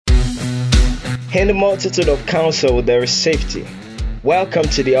In the multitude of counsel, there is safety. Welcome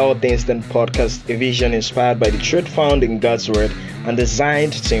to the All Things Done podcast, a vision inspired by the truth found in God's Word and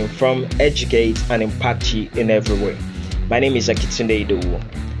designed to inform, educate, and impact you in every way. My name is Akitunde Idowu,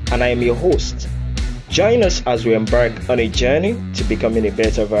 and I am your host. Join us as we embark on a journey to becoming a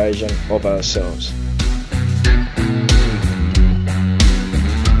better version of ourselves.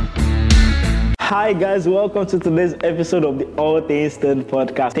 Hi guys, welcome to today's episode of the All Things Done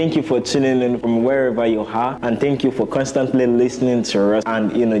podcast. Thank you for tuning in from wherever you are, and thank you for constantly listening to us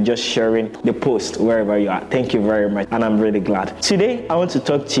and just sharing the post wherever you are. Thank you very much, and I'm really glad. Today I want to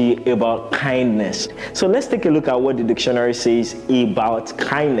talk to you about kindness. So let's take a look at what the dictionary says about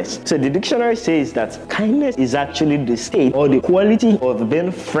kindness. So the dictionary says that kindness is actually the state or the quality of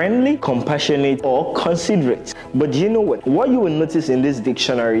being friendly, compassionate, or considerate. But you know what? What you will notice in this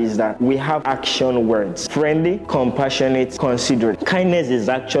dictionary is that we have action words: friendly, compassionate, considerate. Kindness is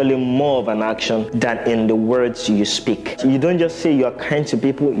actually more of an action than in the words you speak. You don't just say you are kind to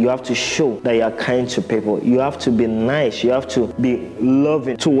people, you have to show that you are kind to people. You have to be nice, you have to be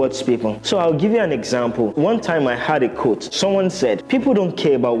loving towards people. So I'll give you an example. One time I had a quote. Someone said, people don't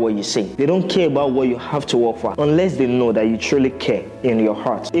care about what you say. They don't care about what you have to offer unless they know that you truly care in your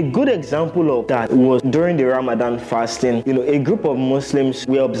heart. A good example of that was during the Ramadan fasting. A group of Muslims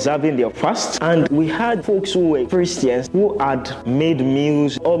were observing their fast, and we had folks who were Christians who had made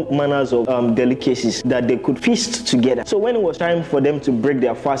meals, all manners of delicacies that they could feast together. So when it was time for them to break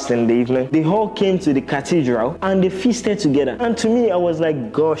their fast in the evening, they all came to the cathedral and they feasted together. And to me, I was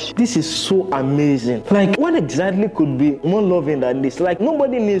like, gosh, this is so amazing. Like, what exactly could be more loving than this? Like,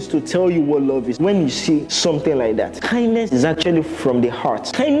 nobody needs to tell you what love is when you see something like that. Kindness is actually from the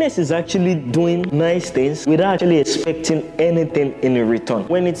heart. Kindness is actually doing nice things without actually expecting anything in return.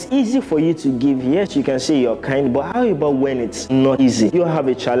 When it's easy for you to give, yes, you can say you're kind, but how about when it's not easy? You have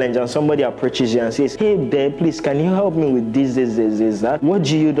a challenge and somebody approaches you and says, hey babe, please, can you help me with this, that? What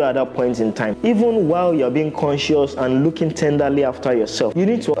do you do at that point in time? Even while you're being conscious and looking tenderly after yourself, you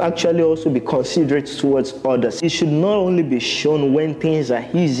need to actually also be considerate towards others. It should not only be shown when things are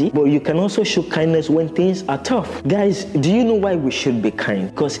easy, but you can also show kindness when things are tough. Guys, do you know why we should be kind?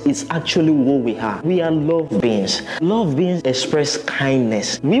 Because it's actually what we are. We are love beings. Love beings express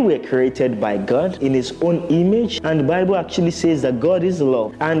kindness. We were created by God in His own image, and the Bible actually says that God is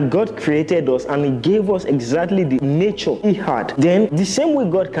love, and God created us and He gave us exactly the nature He had. Then the same way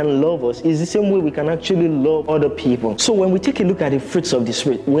God can love us is the same way we can actually love other people. So when we take a look at the fruits of the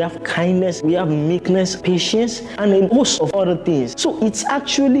Spirit, we have kindness, we have meekness, patience, and a host of other things. So it's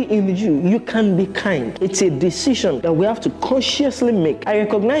actually in you. You can be kind. It's a decision that we have to consciously make. I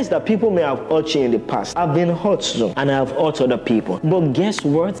recognize that people may have hurt you in the past. I've been hurt too, and I have hurt other people. But guess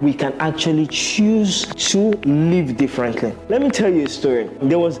what? We can actually choose to live differently. Let me tell you a story.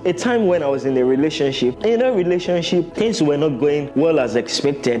 There was a time when I was in a relationship. In a relationship, things were not going well as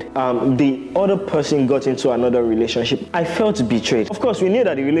expected. The other person got into another relationship. I felt betrayed. Of course, we knew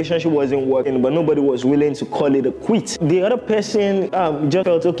that the relationship wasn't working, but nobody was willing to call it a quit. The other person just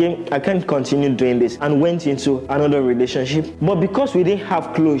felt, okay, I can't continue doing this, and went into another relationship. But because we didn't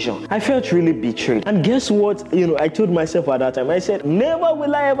have closure, I felt really betrayed. And guess what? I told myself at that time, I said, never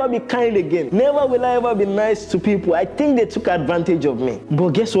will I ever be kind again. Never will I ever be nice to people. I think they took advantage of me. But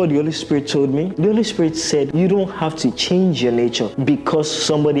guess what the Holy Spirit told me? The Holy Spirit said, you don't have to change your nature because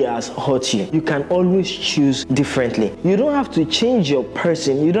somebody has hurt you. You can always choose differently. You don't have to change your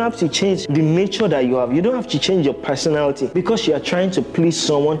person. You don't have to change the nature that you have. You don't have to change your personality because you are trying to please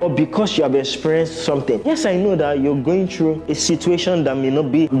someone or because you have experienced something. Yes, I know that you're going through a situation that may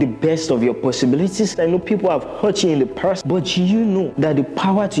not be the best of your possibilities. I know people have hurt you in the past, but you know that the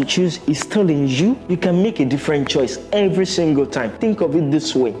power to choose is still in you. You can make a different choice every single time. Think of it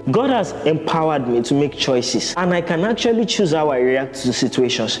this way. God has empowered me to make choices, and I can actually choose how I react to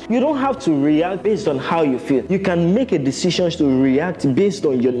situations. You don't have to react based on how you feel. You can make a decision to react based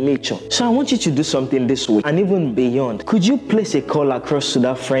on your nature. So I want you to do something this week and even beyond. Could you place a call across to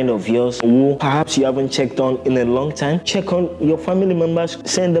that friend of yours who perhaps you haven't checked on in a long time? Check on your family members,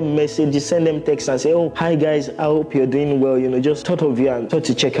 send them messages, send them texts and say, oh, hi guys, I hope you're doing well. Just thought of you and thought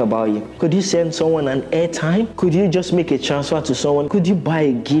to check about you. Could you send someone an airtime? Could you just make a transfer to someone? Could you buy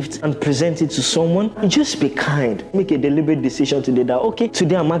a gift and present it to someone? Just be kind. Make a deliberate decision today that, okay,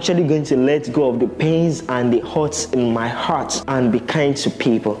 today I'm actually going to let go of the pains and the hurts in my heart and be kind to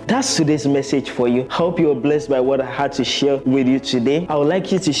people. That's today's message for you. I hope you're blessed by what I had to share with you today. I would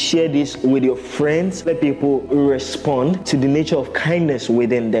like you to share this with your friends. Let people respond to the nature of kindness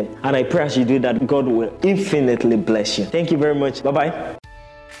within them. And I pray as you do that, God will infinitely bless you. Thank you very much. Bye-bye.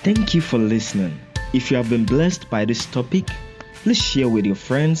 Thank you for listening. If you have been blessed by this topic, Please share with your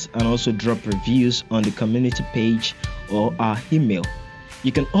friends and also drop reviews on the community page or our email.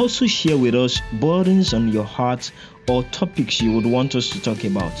 You can also share with us burdens on your heart or topics you would want us to talk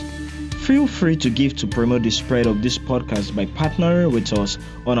about. Feel free to give to promote the spread of this podcast by partnering with us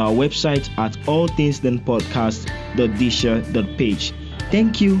on our website at allthingsdenpodcast.disha.page.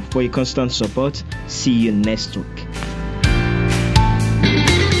 Thank you for your constant support. See you next week.